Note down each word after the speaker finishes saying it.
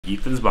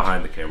Ethan's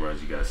behind the camera,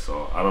 as you guys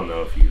saw. I don't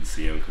know if you can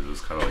see him because it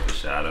was kind of like a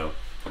shadow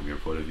from your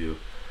point of view.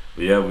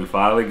 But yeah, we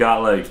finally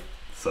got like,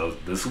 so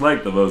this is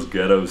like the most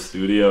ghetto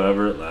studio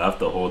ever. I have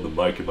to hold the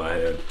mic in my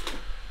hand.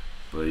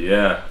 But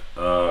yeah,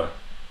 I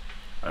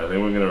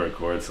think we're gonna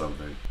record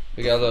something.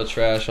 We got a little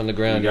trash on the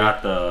ground. We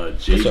got the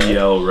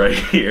JBL right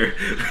here.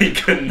 We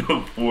couldn't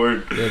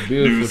afford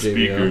new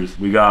speakers. JBL.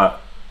 We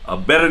got a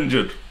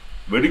Behringer,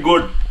 very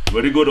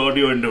good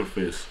audio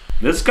interface.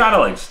 This is kind of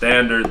like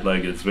standard,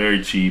 like it's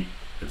very cheap,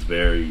 it's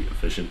very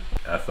efficient.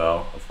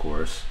 FL, of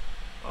course.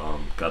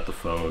 Got the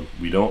phone.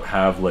 We don't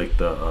have like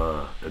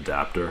the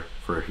adapter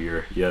for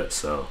here yet,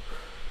 so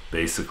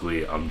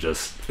basically I'm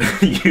just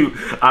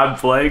I'm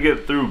playing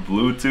it through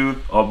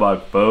Bluetooth on my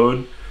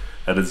phone,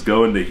 and it's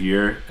going to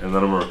here, and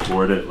then I'm gonna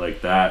record it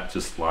like that,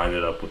 just line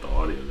it up with the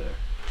audio there.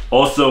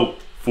 Also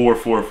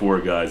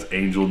 444 guys,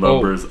 angel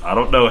numbers. I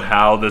don't know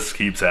how this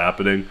keeps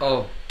happening.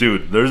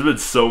 Dude, there's been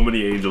so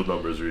many angel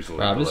numbers recently.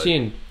 Bro, I'm just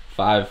seeing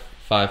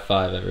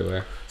 555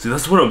 everywhere. See,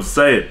 that's what I'm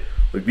saying.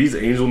 Like, these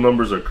angel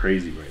numbers are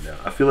crazy right now.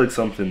 I feel like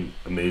something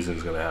amazing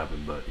is gonna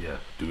happen, but yeah.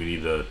 Do we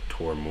need to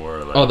tour more?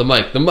 Or like,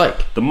 the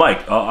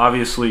mic.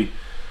 Obviously,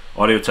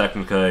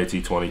 Audio-Technica AT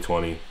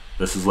 2020.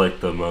 This is like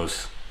the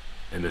most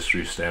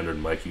industry standard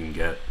mic you can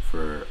get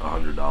for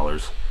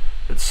 $100.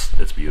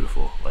 It's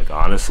beautiful. Like,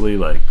 honestly,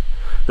 like,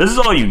 this is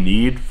all you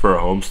need for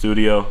a home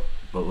studio.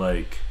 But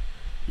like,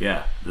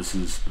 yeah, this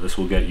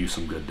will get you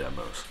some good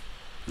demos.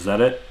 Is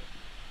that it?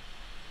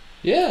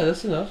 Yeah,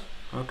 that's enough.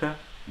 Okay.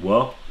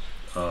 Well,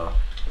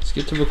 let's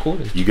get to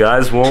recording. You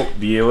guys won't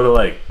be able to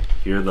like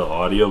hear the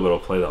audio, but I'll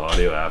play the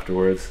audio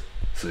afterwards,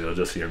 so you'll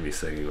just hear me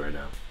singing right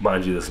now.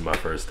 Mind you, this is my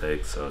first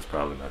take, so it's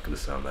probably not going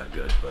to sound that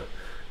good, but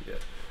yeah.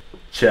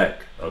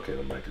 Check. Okay,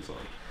 the mic is on.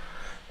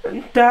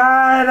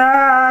 Da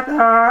da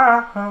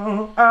da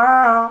oh,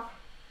 oh.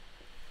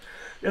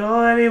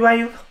 Yo, everybody,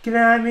 you looking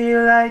at me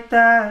like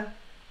that?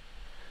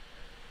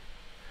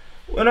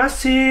 When I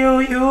see you,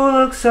 you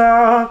look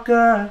so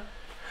good.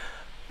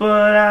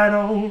 But I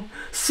don't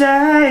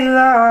say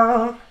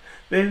love,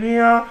 baby,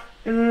 I'm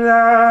in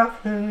love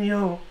with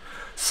you.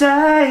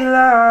 Say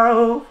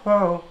love,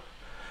 oh,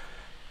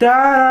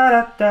 da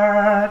da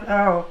da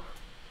da.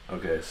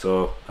 Okay,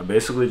 so I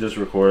basically just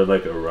recorded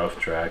like a rough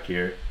track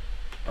here,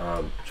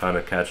 trying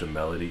to catch a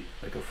melody,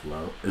 like a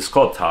flow. It's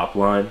called top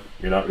line.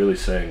 You're not really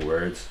saying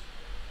words,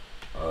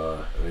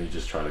 and then you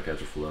just try to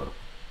catch a flow.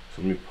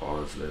 So let me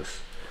pause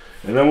this,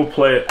 and then we'll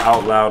play it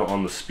out loud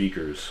on the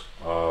speakers.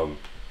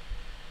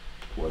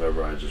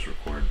 Whatever I just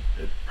recorded,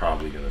 it's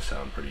probably gonna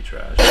sound pretty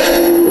trash.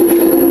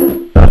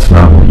 That's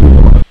not what you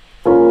want.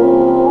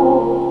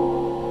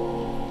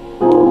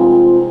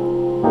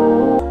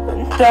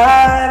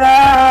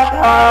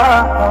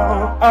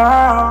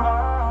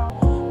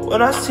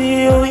 When I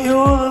see you, you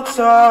look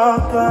so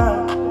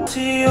good.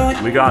 See you.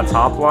 We got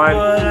top line.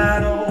 But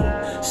I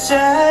don't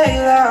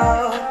say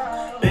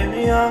love,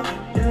 baby, I'm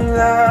in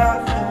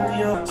love with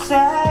you.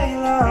 Say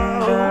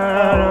love.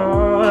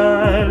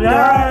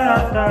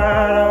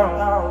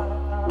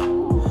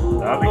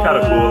 That'd be kind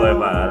of cool if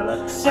I added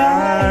that.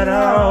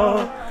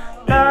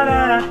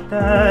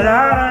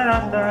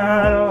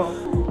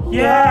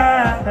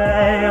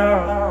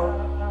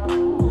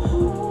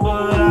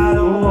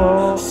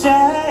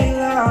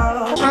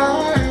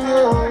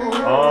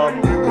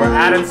 We're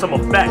adding some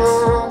effects.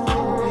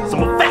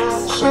 What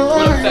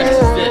effects is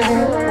this?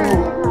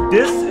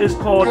 This is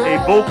called a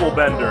vocal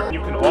bender.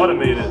 You can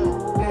automate it,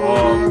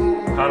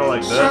 kind of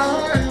like this.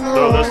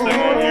 Throw this thing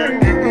on here.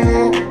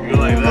 You go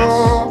like this.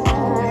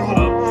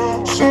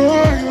 Let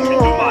me do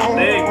my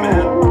thing,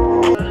 man.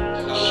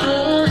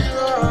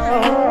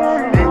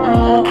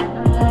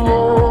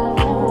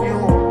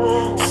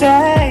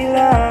 Say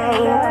love,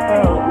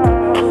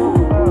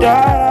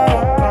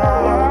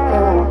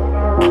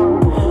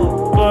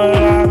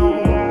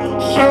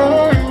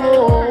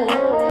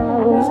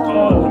 it's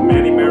called a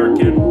Man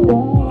American.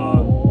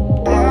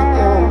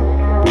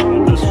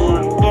 This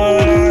one, you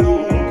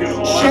can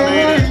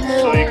automate it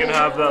so you can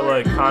have that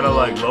like kind of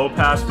like low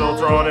pass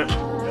filter on it.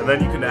 And then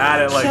you can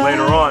add it like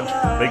later on,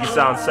 make it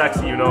sound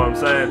sexy, you know what I'm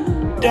saying?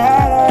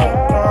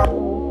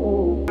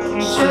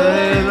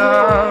 Say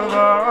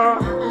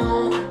love,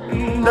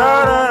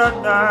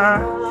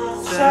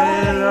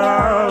 say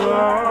love.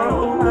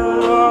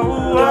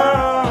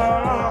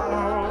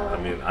 I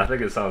mean, I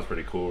think it sounds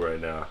pretty cool right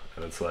now,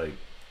 and it's like,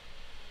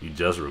 you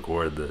just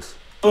recorded this.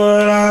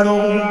 But I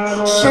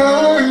don't say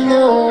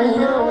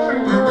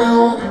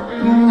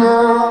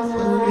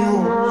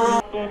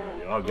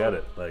I'll get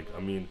it. Like, I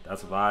mean,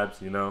 that's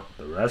vibes, you know.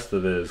 The rest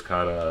of it is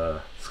kind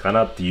of, it's kind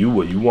of up to you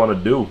what you want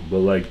to do. But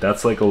like,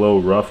 that's like a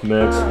little rough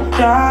mix. That's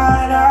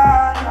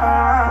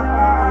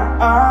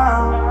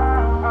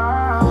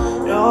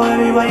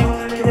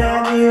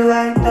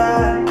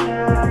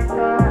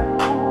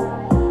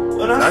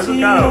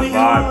kind of a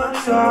vibe.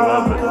 I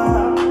love it.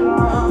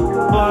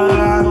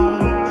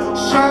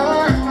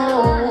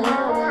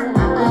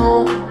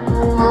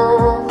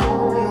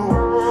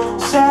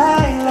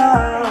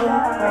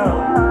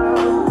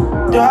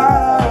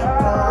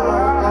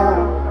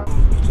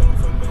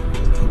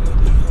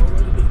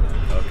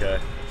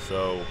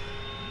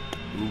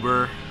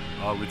 Uber.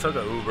 We took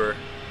an Uber,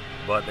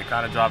 but they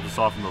kind of dropped us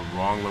off in the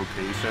wrong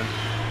location.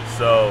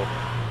 So,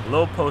 a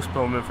little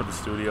postponement for the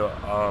studio.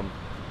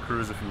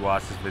 Cruz, if you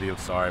watch this video,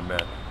 sorry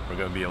man, we're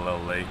gonna be a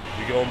little late.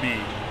 We're gonna be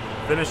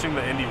finishing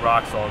the indie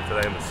rock song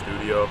today in the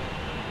studio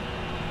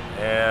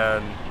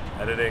and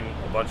editing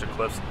a bunch of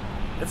clips.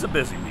 It's a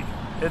busy week.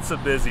 It's a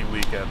busy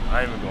weekend.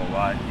 I ain't even gonna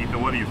lie.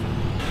 Ethan, what do you think?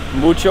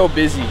 Mucho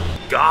busy.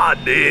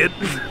 God, dude.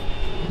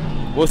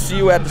 We'll see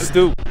you at the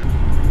stoop.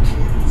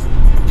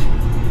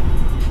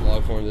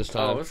 Vlog for him this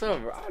time. Oh, what's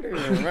up, bro? I didn't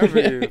even remember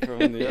you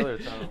from the other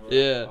time, bro.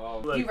 Yeah.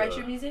 Do you write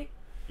your music?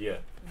 Yeah.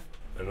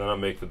 And then I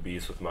make the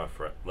beats with my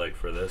friend. Like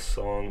for this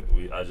song,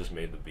 I just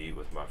made the beat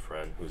with my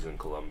friend who's in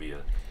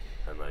Colombia,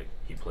 and like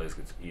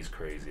he's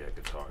crazy at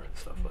guitar and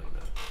stuff like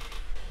that.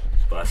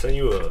 But I sent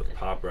you a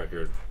pop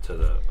record to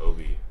the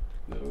Obie.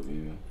 The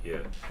Obie.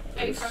 Yeah.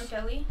 Are you from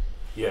Philly?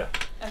 Yeah.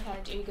 Okay.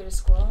 Do you go to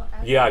school?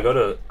 Yeah, I go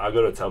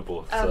to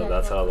Temple, so Okay,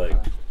 that's cool, how cool,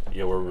 like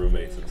yeah, we're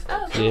roommates and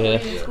stuff. Oh, cool. Yeah.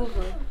 What are you in school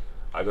for?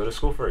 I go to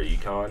school for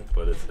econ,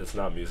 but it's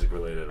not music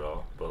related at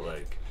all. But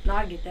like. No,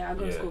 I get that. I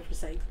go to school for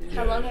psych.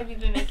 How long have you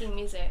been making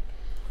music?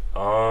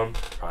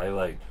 Probably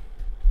like,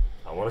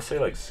 I want to say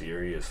like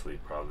seriously,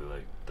 probably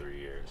like 3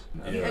 years.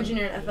 You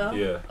engineer in FL?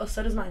 Yeah. Oh,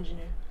 so does my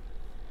engineer.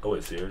 Oh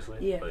wait, seriously?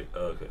 Yeah. Like,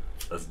 oh, okay,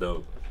 that's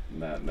dope.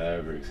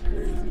 Maverick's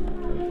crazy.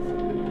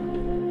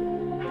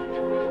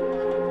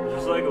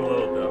 Just like a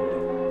little demo.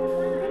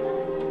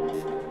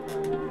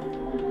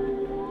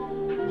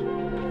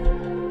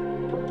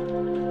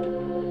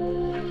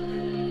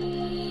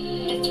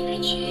 It's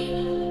Richie.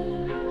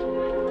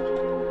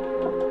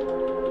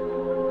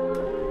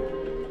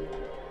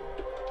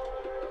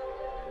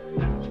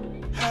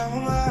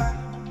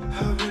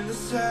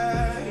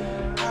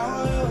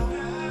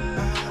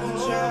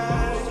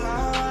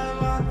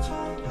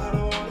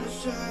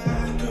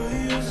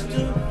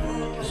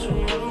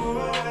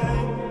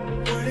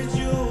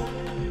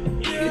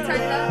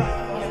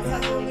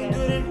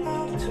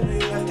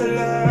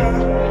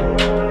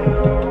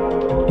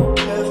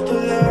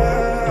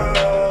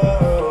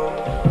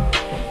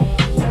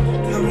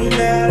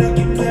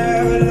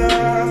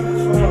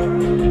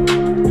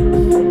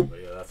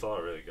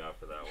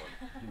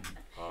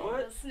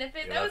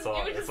 Snippet. Yeah, that was all,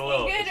 you were just a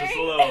little, getting good, it's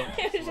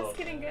right? just It was just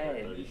getting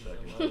good. 30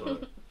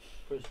 seconds.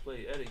 First play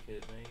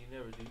etiquette, man. You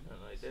never do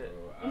nothing like that. So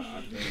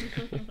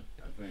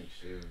I think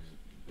Shiv's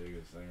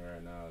biggest thing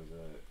right now is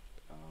that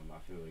I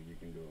feel like you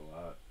can do a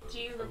lot. Do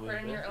you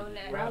record on your own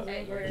net?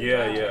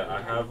 Yeah.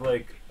 I have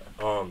like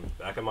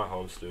back in my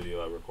home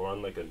studio, I record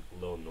on like a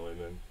little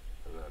Neumann,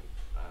 and then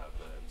I have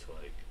that into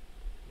like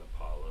an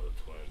Apollo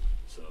twin.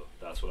 So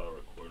that's what I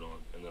record on,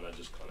 and then I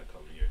just kind of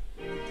come here.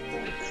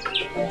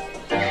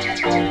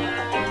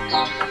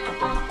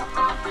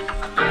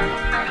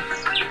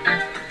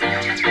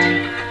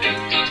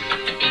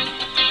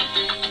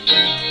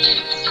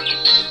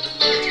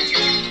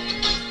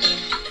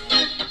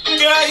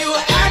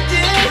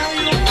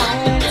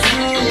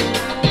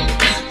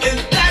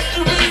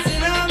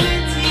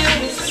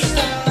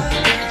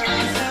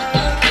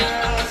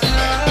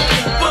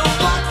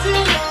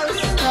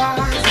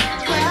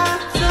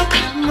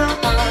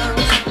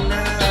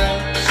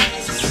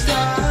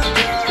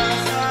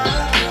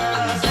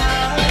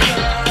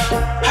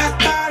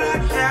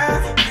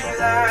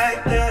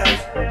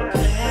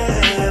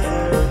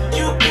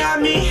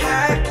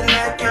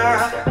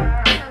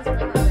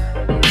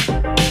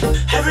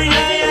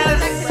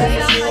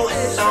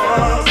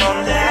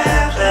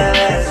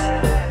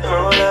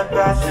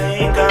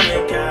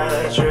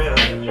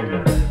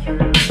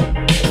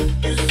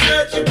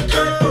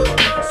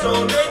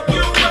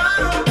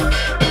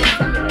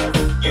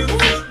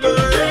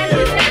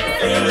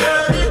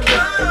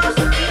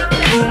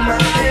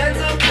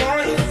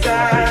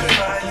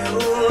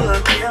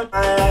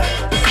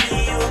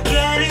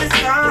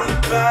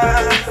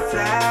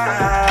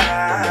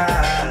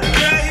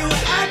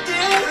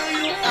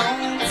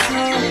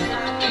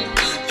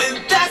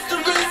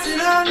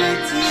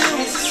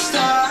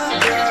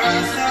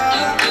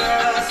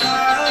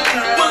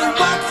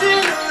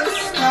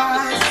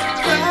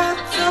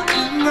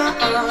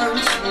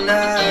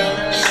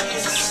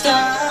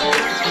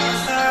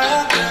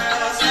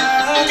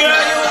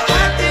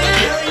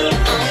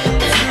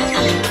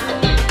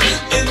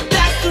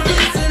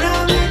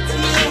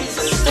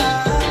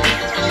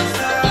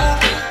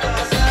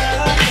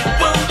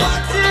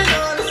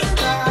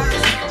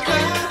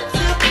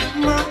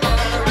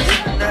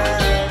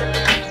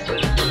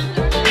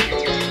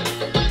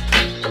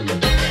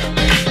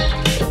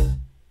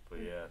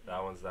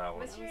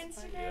 What's your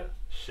Instagram? Yeah.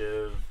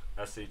 Shiv,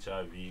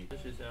 SHIV.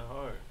 This shit sound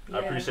hard. I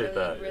appreciate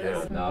that.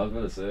 Yeah. No, I was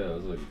about to say, I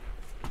was like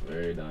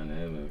very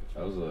dynamic.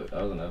 I was an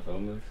FL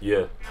mix.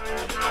 Yeah.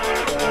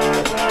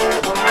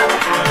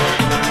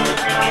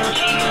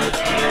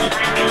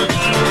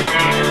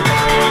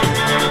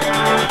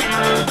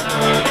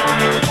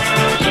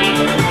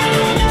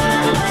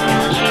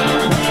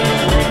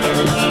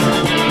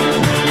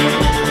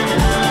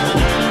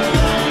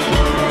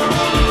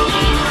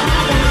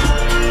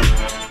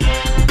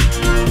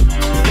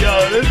 Yo,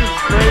 this is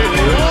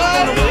crazy.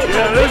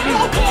 Yeah, this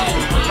is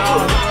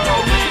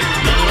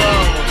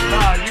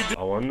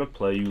wanted to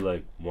play you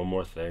like one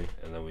more thing,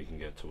 and then we can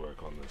get to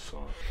work on this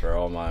song. For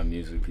all my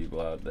music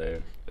people out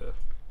there,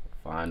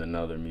 find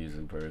another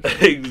music person.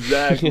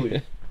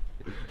 Exactly.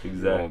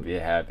 You won't be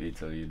happy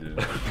till you do.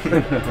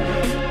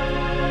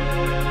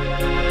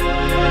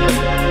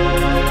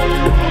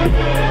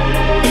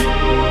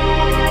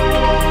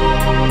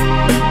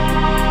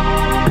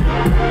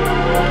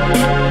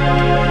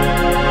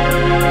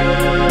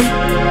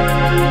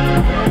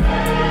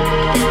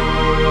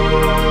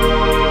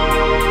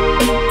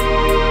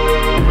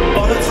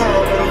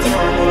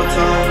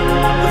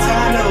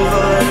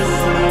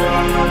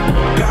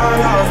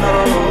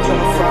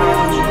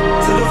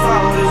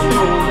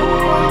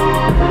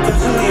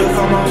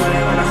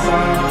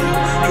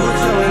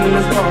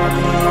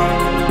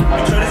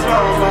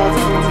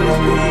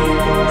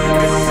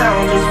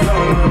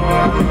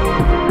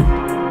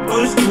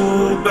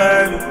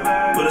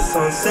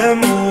 Sunset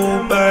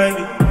mood,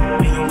 baby.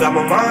 You got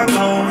my mind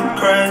going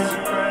crazy.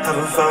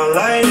 Haven't felt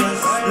like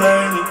this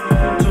lately.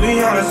 To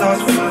be honest, I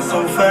was feeling so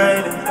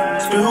faded.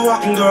 Still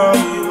walking, girl,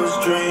 we was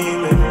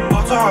dreaming.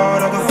 Heart to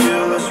heart, I could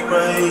feel us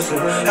racing.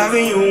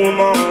 Having you in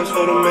my arms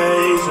felt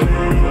amazing.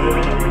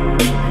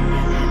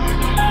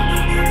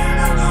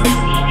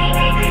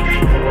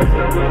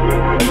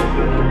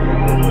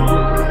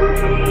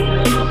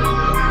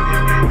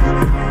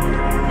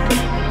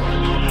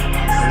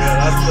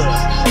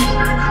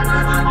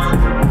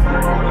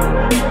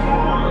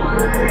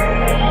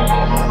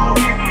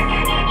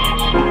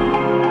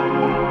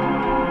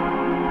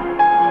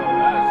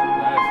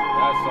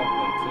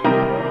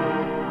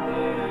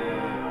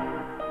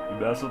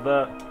 With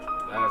that?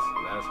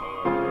 That's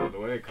hard. The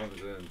way it comes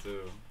in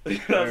too.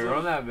 Hey,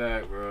 run that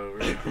back, bro.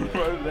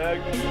 Run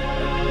back.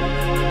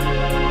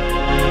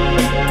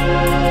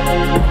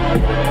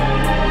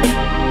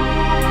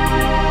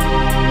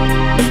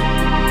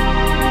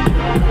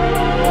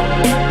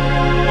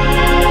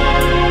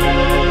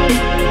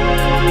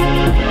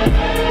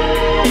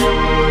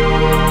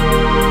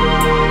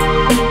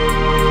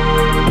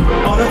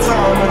 All the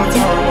time.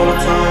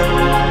 The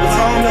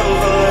time never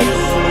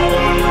lasts.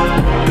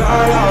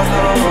 Got lost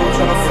on the road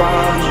trying to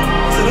find you.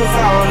 To the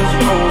foulest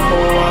road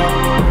for a while.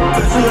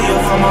 Eventually I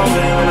found my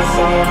way when I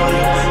saw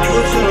you. You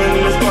were chilling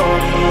in this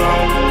parking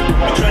lot.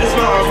 You traded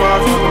smiles while I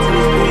talking to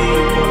these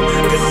people.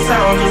 Guess the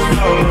sound just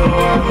fell a little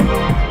while.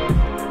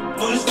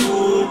 But it's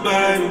cool,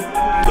 baby.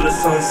 For the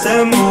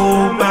sunset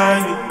mood,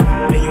 baby.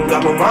 And you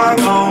got my mind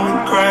going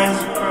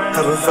crazy.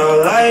 Haven't felt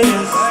like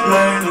this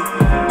lately.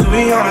 To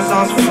be honest, I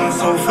was feeling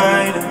so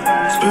faded.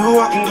 Still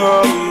walking,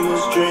 girl, we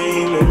was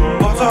dreaming.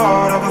 Heart to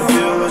heart, I could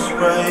feel us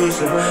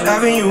racing.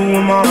 Having you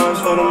in my arms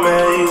felt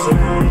amazing.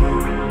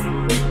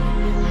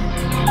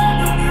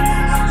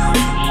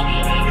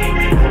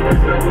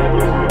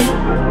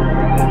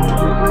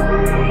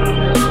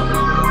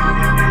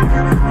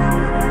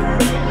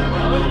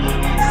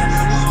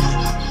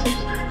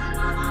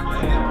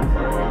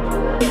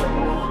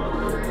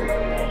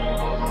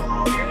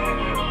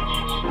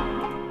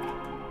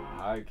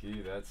 High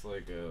key, that's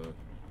like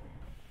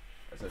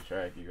that's a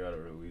track you gotta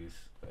release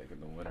like in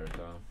the winter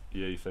time.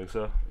 Yeah, you think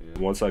so? Yeah.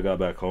 Once I got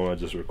back home, I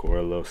just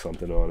recorded a little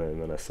something on it,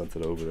 and then I sent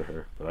it over to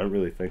her. But I didn't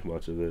really think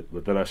much of it.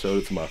 But then I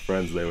showed it to my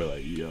friends. They were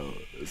like, yo,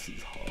 this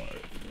is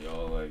hard.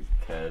 Y'all like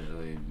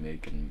casually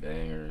making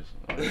bangers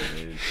on the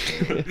stage.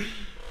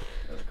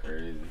 That's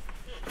crazy.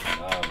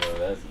 Nah, bro,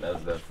 that's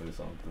definitely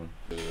something.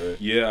 Right?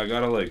 Yeah, I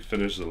gotta like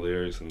finish the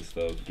lyrics and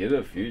stuff. Get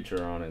a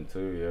feature on it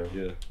too, yo.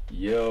 Yeah.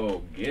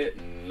 Yo, get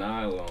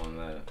Nyla on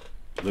that.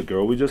 The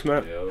girl we just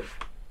met? Yo.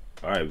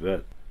 Alright,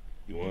 bet.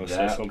 You wanna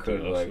say something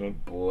could, else, like, then?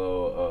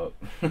 blow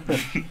up.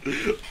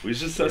 We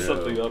should set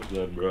something up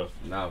then, bro.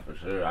 Nah, for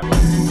sure. I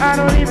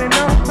don't even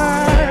know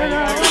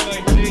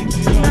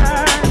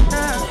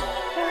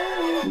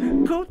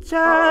good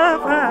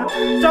job,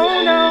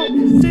 don't know,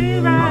 see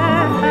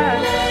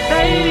right,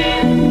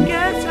 baby,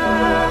 guess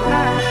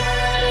I'm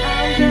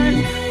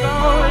just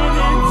going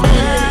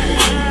inside.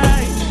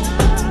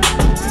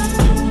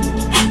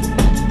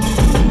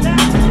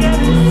 Let's get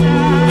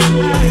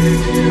inside,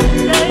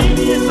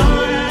 baby, it's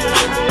alright,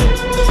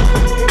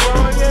 we're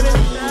gonna get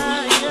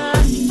inside.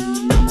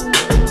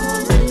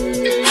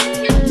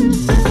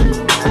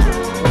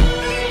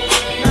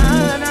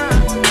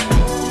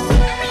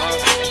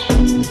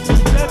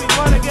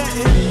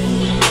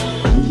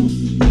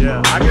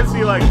 Yeah, I can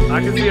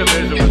see a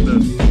vision with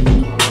this.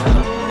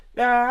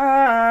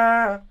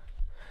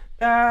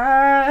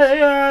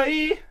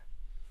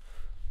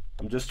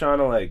 I'm just trying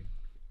to like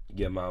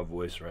get my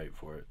voice right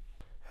for it.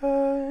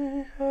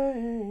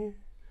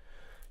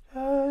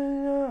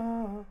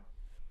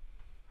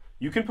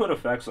 You can put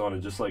effects on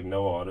it, just like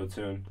no auto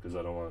tune, because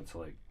I don't want it to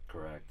like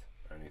correct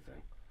or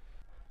anything.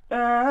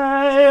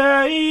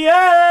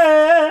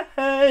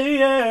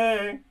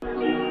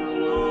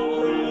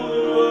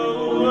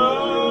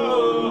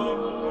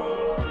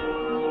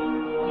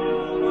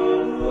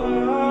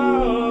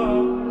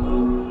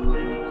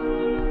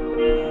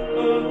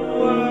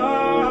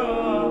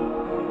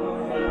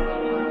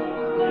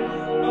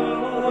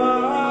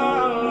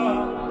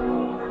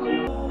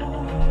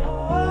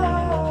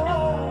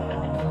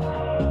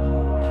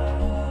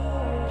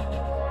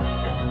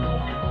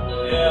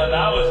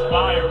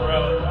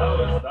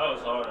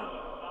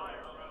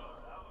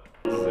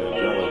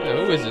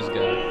 Who is this guy?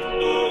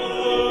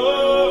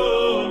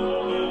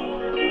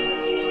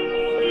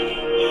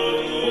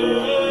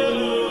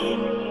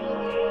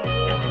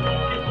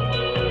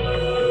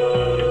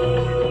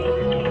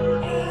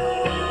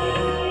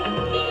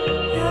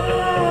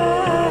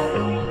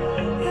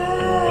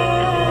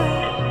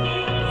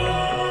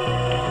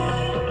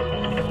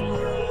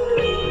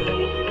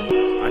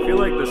 I feel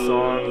like this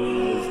song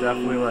is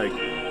definitely like,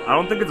 I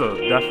don't think it's a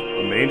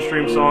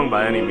mainstream song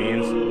by any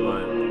means,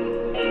 but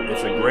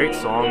it's a great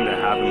song to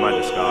have in my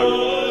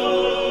discography.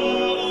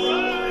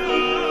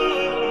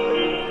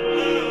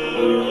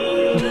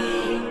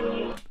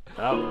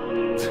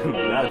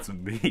 That's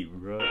me,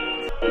 bro.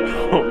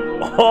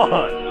 Come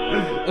on.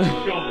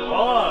 Come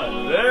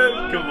on,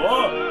 man. Come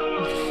on.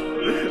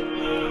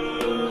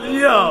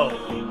 Yo.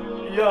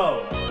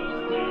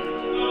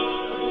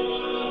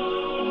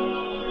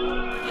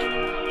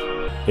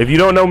 If you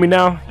don't know me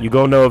now, you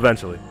gon' know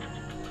eventually.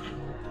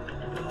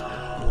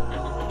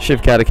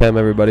 Shiv Katakam,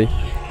 everybody.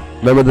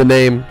 Remember the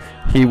name.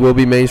 He will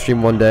be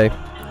mainstream one day.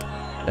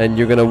 And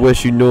you're gonna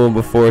wish you knew him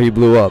before he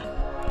blew up.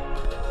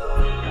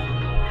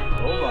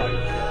 Oh my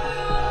God.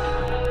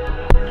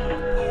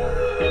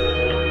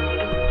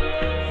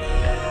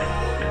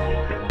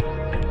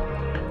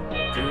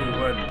 Dude,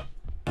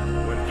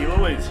 when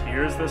Hieloways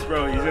hears this,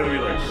 bro, he's gonna be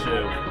like,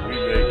 shit, we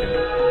making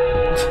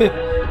it.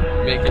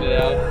 Making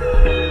it out.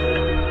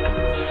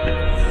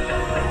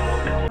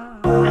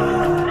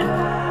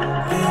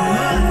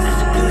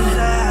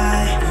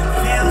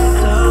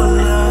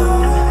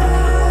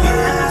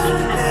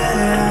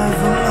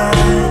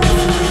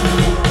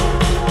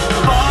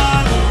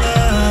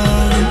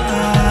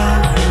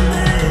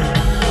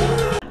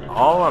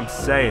 All I'm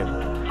saying,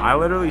 I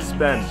literally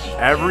spend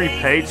every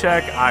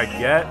paycheck I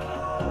get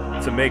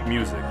to make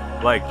music.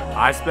 Like,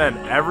 I spend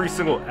every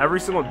single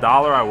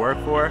dollar I work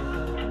for,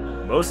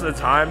 most of the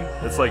time,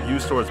 it's like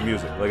used towards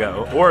music, like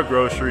or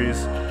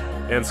groceries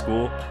and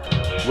school.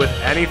 With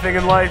anything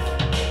in life,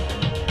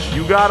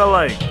 you gotta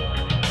like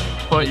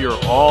put your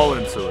all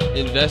into it.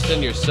 Invest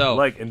in yourself.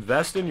 Like,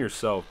 invest in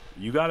yourself.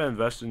 You gotta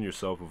invest in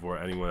yourself before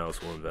anyone else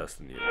will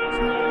invest in you.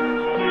 Yeah.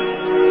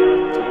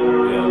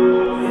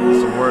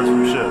 Some words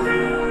from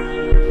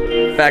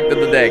Shiv. Fact of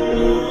the day.